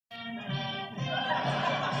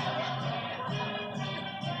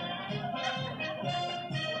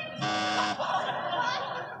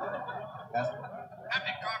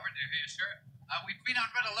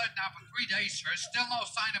now for 3 days, sir. Still no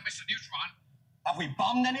sign of Mr. Neutron. Have we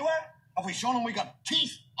bombed anywhere? Have we shown them we got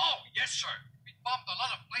teeth? Oh, yes, sir. We bombed a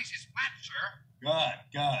lot of places flat, sir. Good,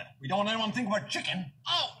 good. We don't want anyone to think we're chicken.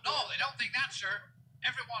 Oh, no, they don't think that, sir.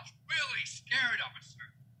 Everyone's really scared of us, sir.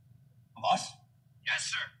 Of us?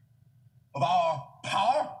 Yes, sir. Of our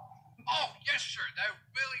power? Oh, yes, sir. They're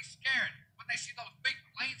really scared when they see those big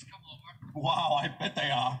planes come over. Wow, I bet they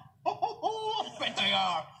are. I bet they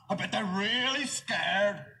are. I bet they're really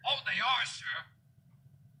scared. Oh, they are, sir.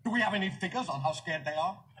 Do we have any figures on how scared they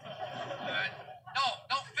are?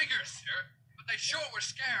 No figures, sir. But they sure were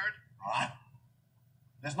scared. What?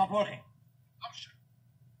 That's not working. Oh, sir.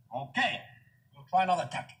 Okay, we'll try another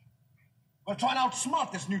tactic. We'll try and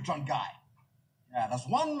outsmart this Neutron guy. Yeah, there's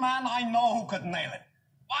one man I know who could nail it.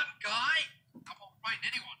 One guy? I won't find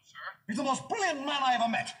anyone, sir. He's the most brilliant man I ever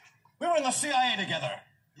met. We were in the CIA together.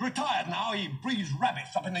 He's retired now. He breeds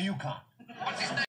rabbits up in the Yukon. What's his name?